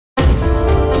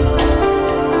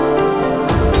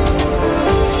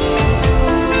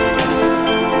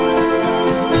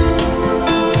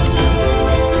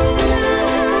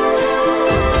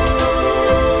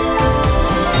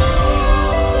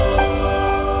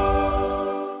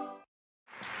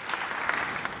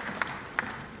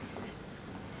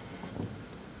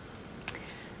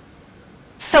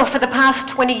So for the past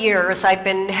 20 years, I've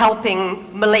been helping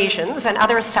Malaysians and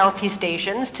other Southeast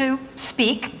Asians to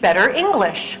speak better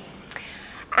English.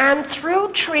 And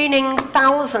through training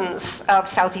thousands of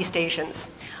Southeast Asians,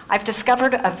 I've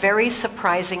discovered a very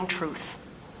surprising truth.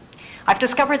 I've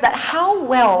discovered that how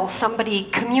well somebody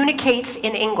communicates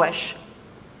in English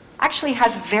actually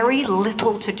has very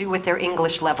little to do with their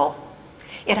English level.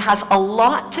 It has a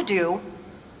lot to do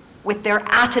with their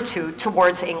attitude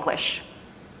towards English.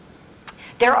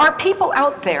 There are people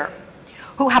out there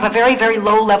who have a very, very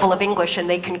low level of English and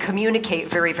they can communicate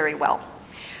very, very well.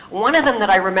 One of them that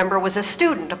I remember was a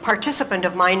student, a participant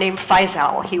of mine named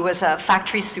Faisal. He was a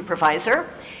factory supervisor.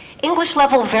 English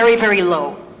level very, very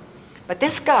low. But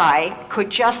this guy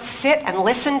could just sit and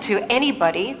listen to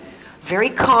anybody very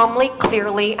calmly,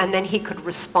 clearly, and then he could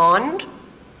respond,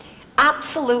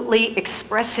 absolutely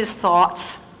express his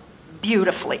thoughts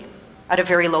beautifully at a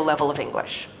very low level of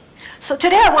English. So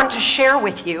today I want to share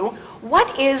with you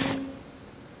what is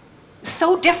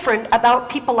so different about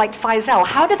people like Faisal.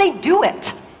 How do they do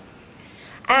it?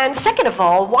 And second of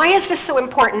all, why is this so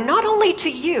important, not only to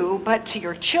you, but to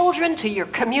your children, to your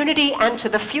community, and to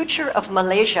the future of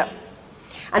Malaysia?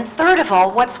 And third of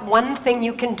all, what's one thing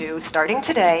you can do, starting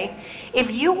today,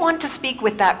 if you want to speak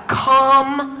with that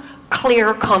calm,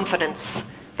 clear confidence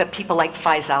that people like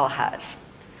Faisal has?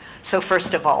 So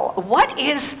first of all, what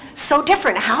is so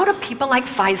different? How do people like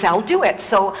Faisal do it?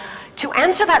 So to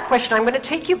answer that question, I'm going to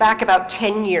take you back about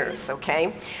 10 years,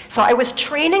 okay? So I was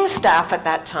training staff at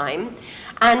that time,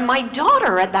 and my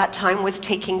daughter at that time was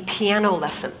taking piano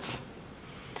lessons.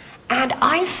 And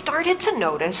I started to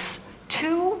notice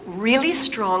two really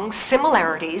strong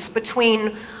similarities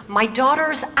between my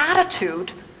daughter's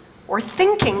attitude or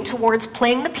thinking towards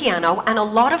playing the piano and a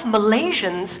lot of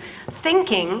Malaysians'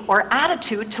 thinking or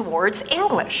attitude towards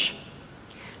English.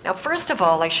 Now, first of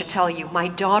all, I should tell you, my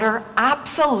daughter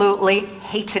absolutely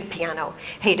hated piano,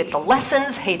 hated the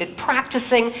lessons, hated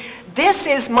practicing. This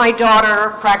is my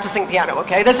daughter practicing piano,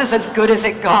 okay? This is as good as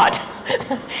it got.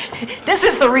 This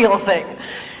is the real thing.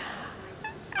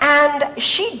 And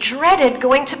she dreaded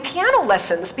going to piano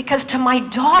lessons because to my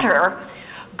daughter,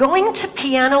 going to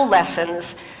piano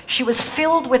lessons, she was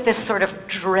filled with this sort of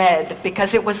dread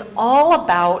because it was all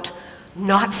about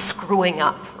not screwing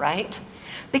up, right?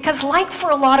 Because like for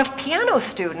a lot of piano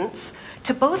students,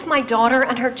 to both my daughter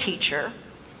and her teacher,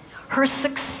 her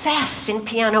success in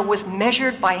piano was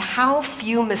measured by how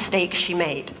few mistakes she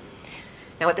made.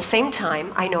 Now at the same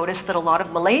time, I noticed that a lot of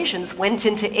Malaysians went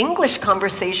into English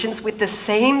conversations with the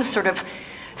same sort of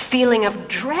feeling of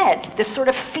dread, this sort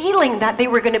of feeling that they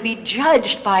were going to be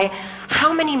judged by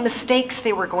how many mistakes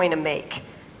they were going to make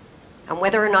and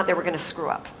whether or not they were going to screw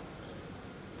up.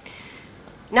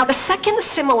 Now, the second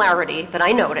similarity that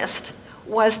I noticed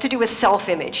was to do with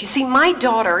self-image. You see, my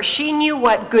daughter, she knew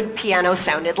what good piano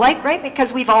sounded like, right?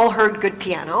 Because we've all heard good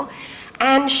piano.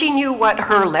 And she knew what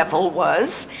her level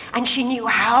was, and she knew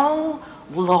how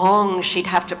long she'd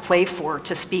have to play for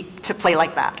to play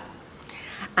like that.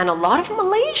 And a lot of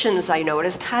Malaysians, I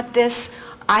noticed, had this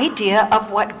idea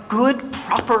of what good,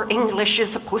 proper English is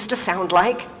supposed to sound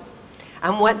like,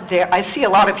 and what their, I see a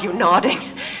lot of you nodding,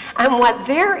 and what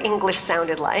their English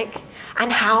sounded like,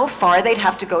 and how far they'd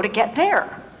have to go to get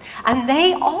there. And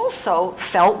they also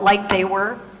felt like they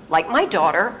were, like my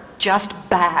daughter, just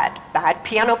bad. Bad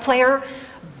piano player,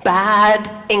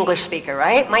 bad English speaker,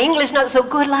 right? My English not so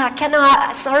good lah,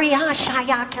 cannot, sorry ah,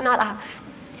 shaya, cannot ah.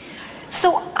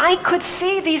 So I could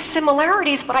see these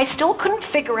similarities, but I still couldn't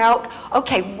figure out,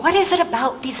 okay, what is it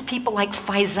about these people like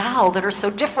Faisal that are so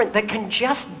different that can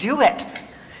just do it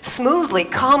smoothly,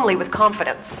 calmly, with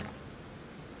confidence?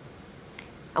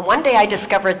 And one day I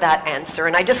discovered that answer,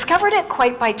 and I discovered it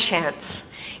quite by chance.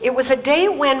 It was a day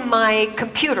when my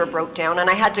computer broke down and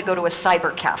I had to go to a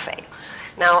cyber cafe.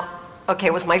 Now, okay,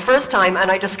 it was my first time,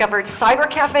 and I discovered cyber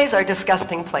cafes are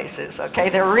disgusting places, okay?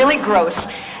 They're really gross.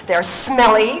 They're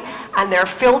smelly, and they're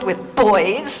filled with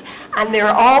boys, and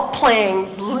they're all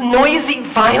playing noisy,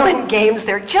 violent games.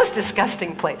 They're just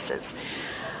disgusting places.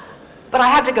 But I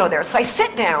had to go there, so I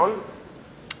sit down,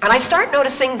 and I start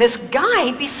noticing this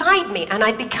guy beside me, and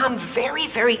I become very,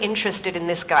 very interested in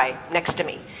this guy next to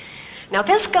me. Now,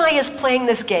 this guy is playing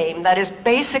this game that is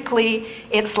basically,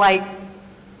 it's like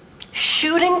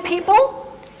shooting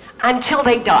people until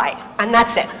they die, and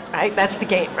that's it, right? That's the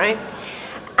game, right?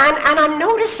 And I'm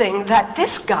noticing that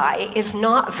this guy is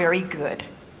not very good.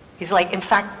 He's like, in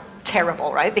fact,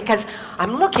 terrible, right? Because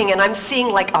I'm looking and I'm seeing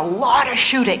like a lot of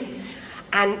shooting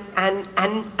and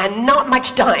not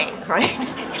much dying, right?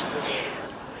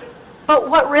 But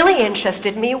what really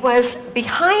interested me was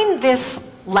behind this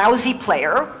lousy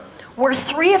player were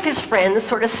three of his friends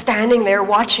sort of standing there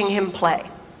watching him play.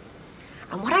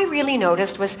 And what I really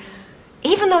noticed was,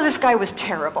 even though this guy was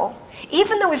terrible,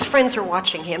 even though his friends were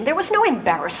watching him, there was no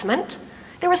embarrassment.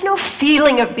 There was no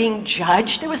feeling of being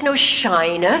judged. There was no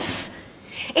shyness.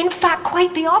 In fact,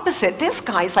 quite the opposite. This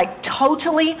guy's like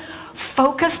totally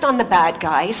focused on the bad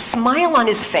guy, smile on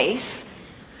his face.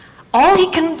 All he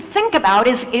can think about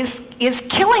is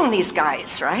killing these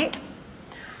guys, right?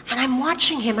 And I'm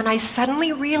watching him and I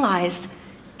suddenly realized,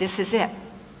 this is it.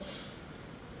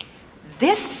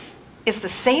 This is the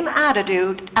same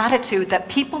attitude that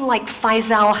people like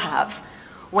Faisal have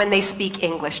when they speak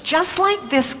English. Just like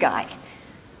this guy,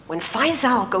 when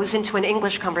Faisal goes into an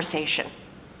English conversation,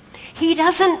 he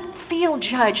doesn't feel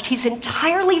judged. He's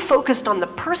entirely focused on the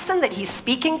person that he's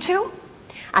speaking to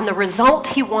and the result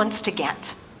he wants to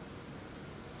get.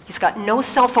 He's got no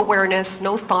self-awareness,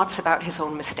 no thoughts about his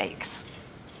own mistakes.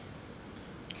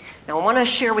 Now, I want to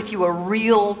share with you a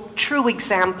real, true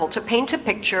example to paint a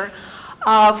picture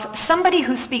of somebody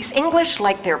who speaks English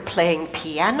like they're playing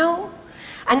piano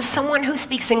and someone who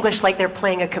speaks English like they're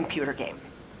playing a computer game.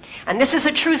 And this is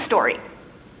a true story.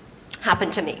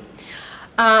 Happened to me.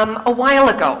 A while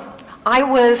ago, I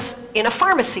was in a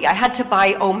pharmacy. I had to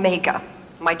buy Omega.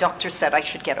 My doctor said I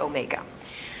should get Omega.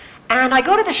 And I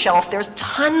go to the shelf, there's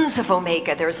tons of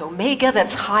Omega. There's Omega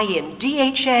that's high in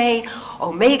DHA,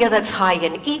 Omega that's high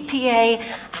in EPA,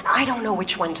 and I don't know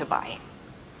which one to buy.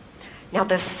 Now,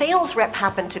 the sales rep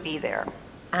happened to be there,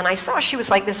 and I saw she was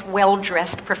like this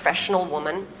well-dressed professional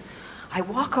woman. I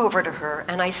walk over to her,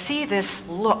 and I see this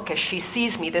look as she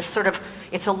sees me, this sort of,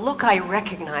 it's a look I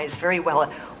recognize very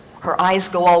well. Her eyes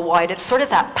go all wide. It's sort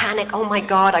of that panic, oh my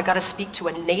God, I gotta speak to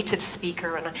a native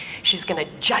speaker, and she's gonna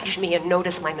judge me and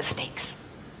notice my mistakes.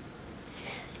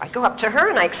 I go up to her,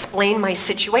 and I explain my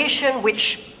situation,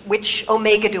 which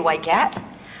Omega do I get?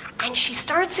 And she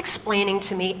starts explaining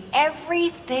to me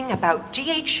everything about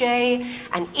DHA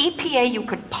and EPA you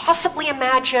could possibly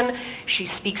imagine. She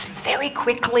speaks very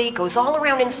quickly, goes all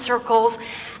around in circles,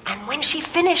 and when she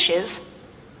finishes,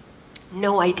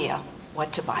 no idea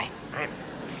what to buy. Right?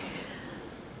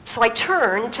 So I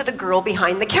turn to the girl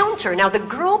behind the counter. Now, the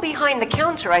girl behind the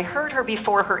counter, I heard her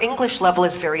before, her English level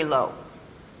is very low.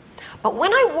 But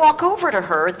when I walk over to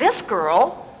her, this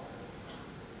girl,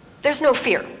 there's no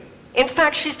fear. In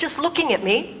fact, she's just looking at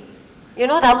me. You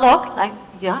know that look? Like,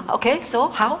 yeah, okay, so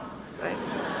how? Right.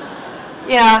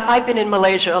 Yeah, I've been in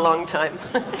Malaysia a long time.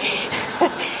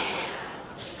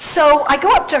 So I go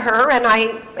up to her and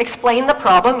I explain the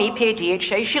problem, EPA,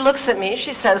 DHA. She looks at me,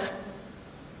 she says,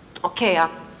 okay,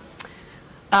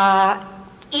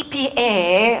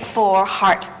 EPA for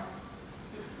heart,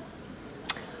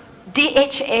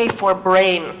 DHA for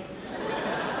brain.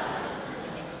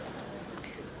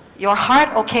 Your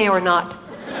heart okay or not?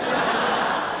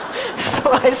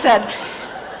 So I said,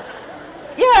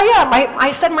 yeah,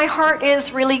 I said my heart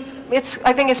is really,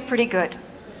 I think it's pretty good.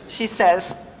 She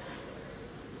says,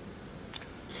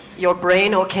 your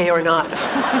brain okay or not?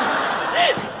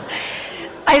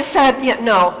 I said, yeah,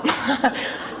 no.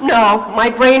 No,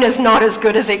 my brain is not as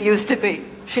good as it used to be.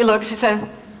 She looked, she said,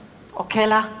 okay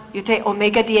la, you take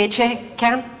Omega DHA,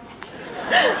 can?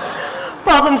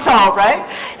 Problem solved, right?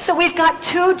 So we've got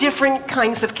two different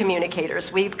kinds of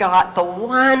communicators. We've got the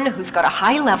one who's got a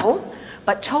high level,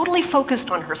 but totally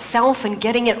focused on herself and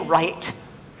getting it right,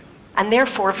 and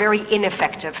therefore very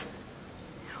ineffective.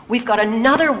 We've got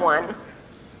another one,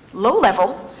 low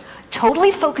level,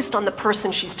 totally focused on the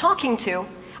person she's talking to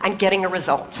and getting a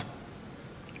result,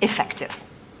 effective.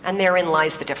 And therein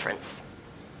lies the difference.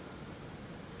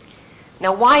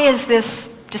 Now, why is this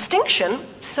distinction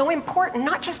so important,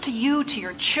 not just to you, to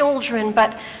your children,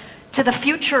 but to the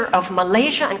future of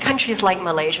Malaysia and countries like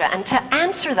Malaysia? And to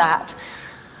answer that,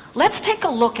 let's take a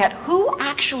look at who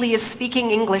actually is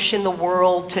speaking English in the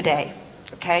world today,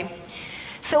 okay?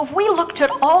 So if we looked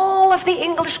at all of the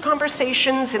English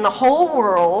conversations in the whole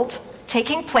world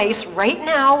taking place right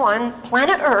now on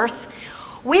planet Earth,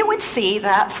 we would see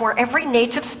that for every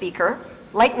native speaker,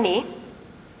 like me,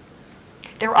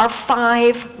 there are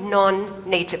 5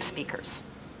 non-native speakers.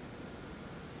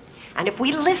 And if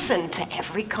we listen to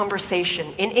every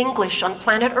conversation in English on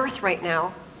planet Earth right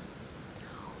now,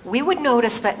 we would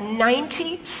notice that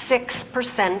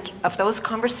 96% of those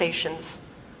conversations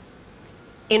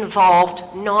involved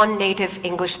non-native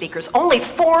English speakers. Only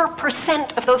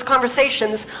 4% of those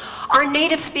conversations are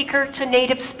native speaker to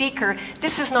native speaker.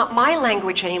 This is not my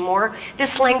language anymore.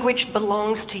 This language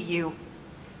belongs to you.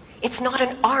 It's not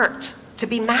an art to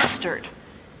be mastered.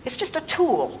 It's just a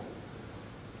tool.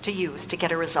 to use to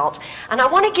get a result. And I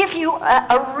want to give you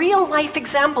a real-life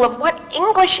example of what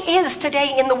English is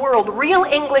today in the world, real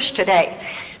English today.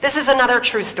 This is another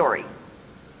true story.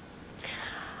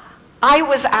 I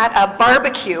was at a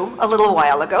barbecue a little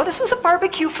while ago. This was a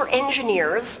barbecue for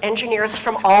engineers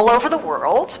from all over the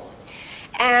world,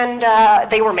 and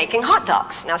they were making hot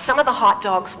dogs. Now, some of the hot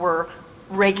dogs were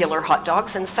regular hot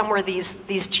dogs, and some were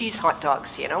these cheese hot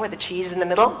dogs, you know, with the cheese in the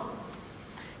middle.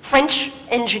 French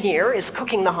engineer is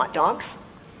cooking the hot dogs,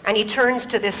 and he turns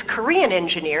to this Korean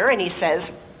engineer and he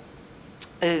says,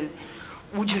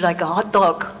 would you like a hot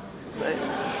dog?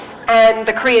 And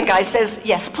the Korean guy says,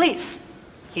 yes, please.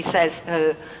 He says,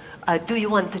 do you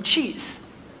want the cheese?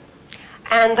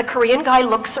 And the Korean guy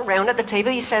looks around at the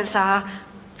table. He says,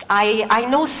 I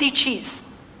no see cheese.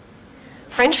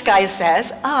 French guy says,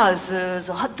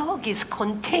 the hot dog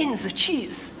contains the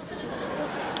cheese.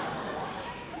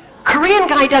 Korean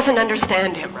guy doesn't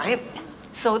understand him, right?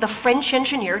 So the French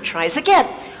engineer tries again.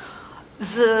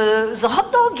 The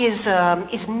hot dog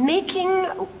is making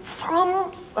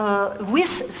from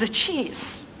with the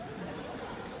cheese.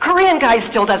 Korean guy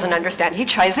still doesn't understand. He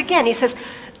tries again. He says,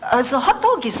 the hot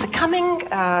dog is coming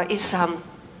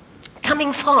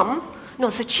from. No,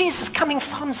 the cheese is coming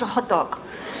from the hot dog.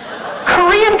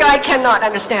 Korean guy cannot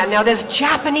understand. Now this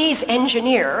Japanese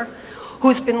engineer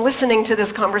who's been listening to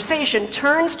this conversation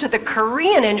turns to the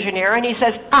Korean engineer and he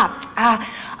says,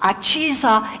 cheese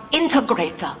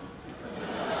integrator.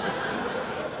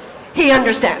 He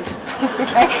understands,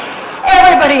 okay?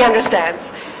 Everybody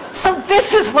understands. So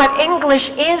this is what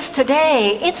English is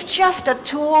today. It's just a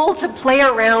tool to play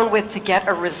around with to get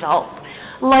a result,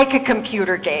 like a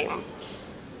computer game.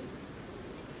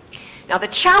 Now the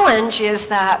challenge is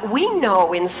that we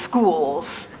know in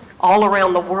schools all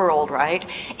around the world, right?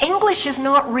 English is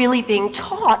not really being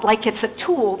taught like it's a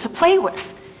tool to play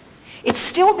with. It's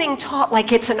still being taught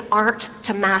like it's an art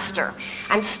to master.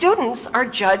 And students are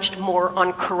judged more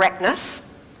on correctness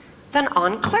than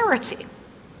on clarity.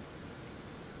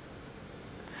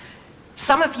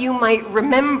 Some of you might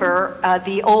remember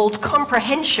the old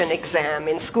comprehension exam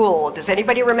in school. Does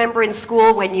anybody remember in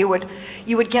school when you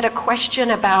would get a question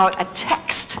about a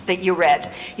text that you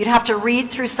read? You'd have to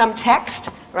read through some text,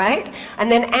 right?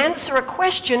 And then answer a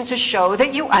question to show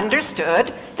that you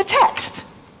understood the text.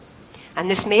 And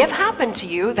this may have happened to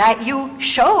you, that you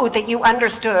showed that you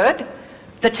understood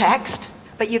the text,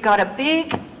 but you got a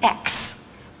big X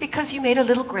because you made a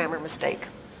little grammar mistake.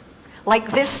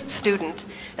 Like this student.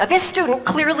 Now this student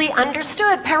clearly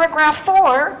understood paragraph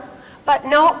 4, but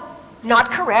no,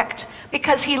 not correct,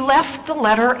 because he left the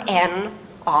letter N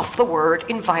off the word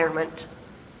environment.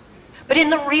 But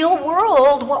in the real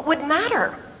world, what would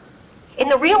matter? In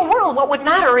the real world, what would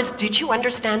matter is, did you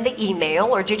understand the email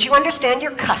or did you understand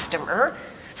your customer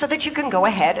so that you can go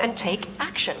ahead and take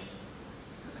action?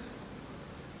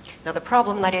 Now the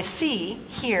problem that I see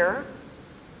here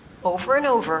over and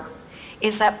over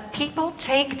is that people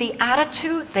take the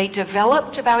attitude they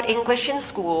developed about English in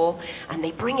school and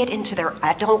they bring it into their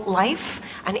adult life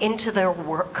and into their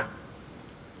work.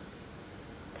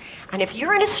 And if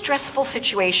you're in a stressful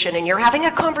situation and you're having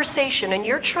a conversation and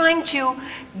you're trying to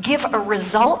give a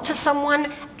result to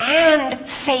someone and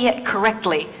say it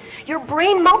correctly, your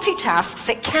brain multitasks.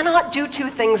 It cannot do two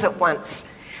things at once.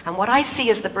 And what I see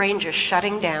is the brain just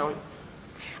shutting down.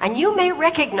 And you may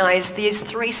recognize these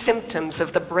 3 symptoms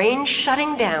of the brain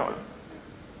shutting down.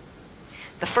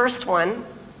 The first one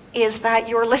is that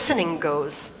your listening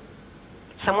goes.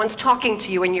 Someone's talking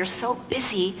to you and you're so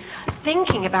busy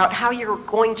thinking about how you're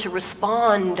going to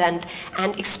respond and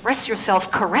express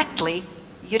yourself correctly,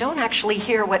 you don't actually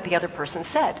hear what the other person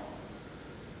said.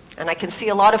 And I can see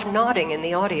a lot of nodding in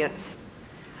the audience.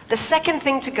 The second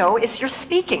thing to go is your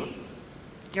speaking.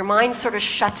 Your mind sort of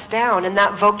shuts down and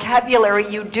that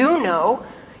vocabulary you do know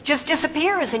just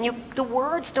disappears and the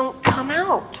words don't come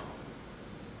out.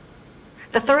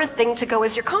 The third thing to go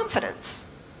is your confidence.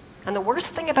 And the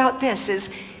worst thing about this is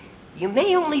you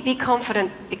may only be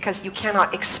confident because you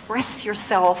cannot express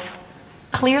yourself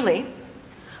clearly,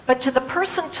 but to the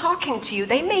person talking to you,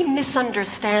 they may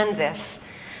misunderstand this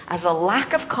as a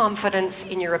lack of confidence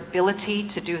in your ability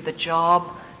to do the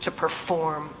job, to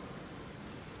perform.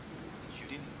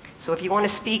 So if you want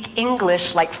to speak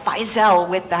English like Faisal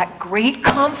with that great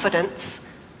confidence,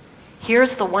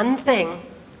 here's the one thing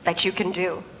that you can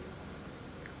do.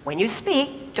 When you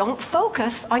speak, don't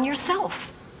focus on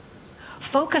yourself.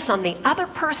 Focus on the other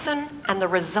person and the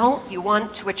result you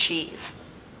want to achieve.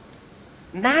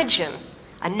 Imagine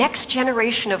a next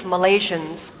generation of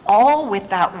Malaysians, all with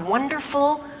that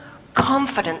wonderful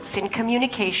confidence in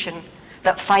communication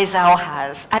that Faisal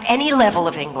has at any level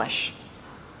of English.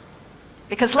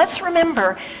 Because let's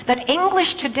remember that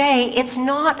English today, it's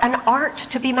not an art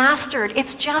to be mastered.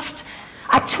 It's just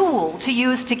a tool to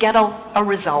use to get a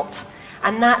result.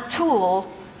 And that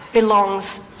tool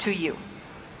belongs to you.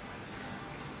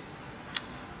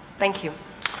 Thank you.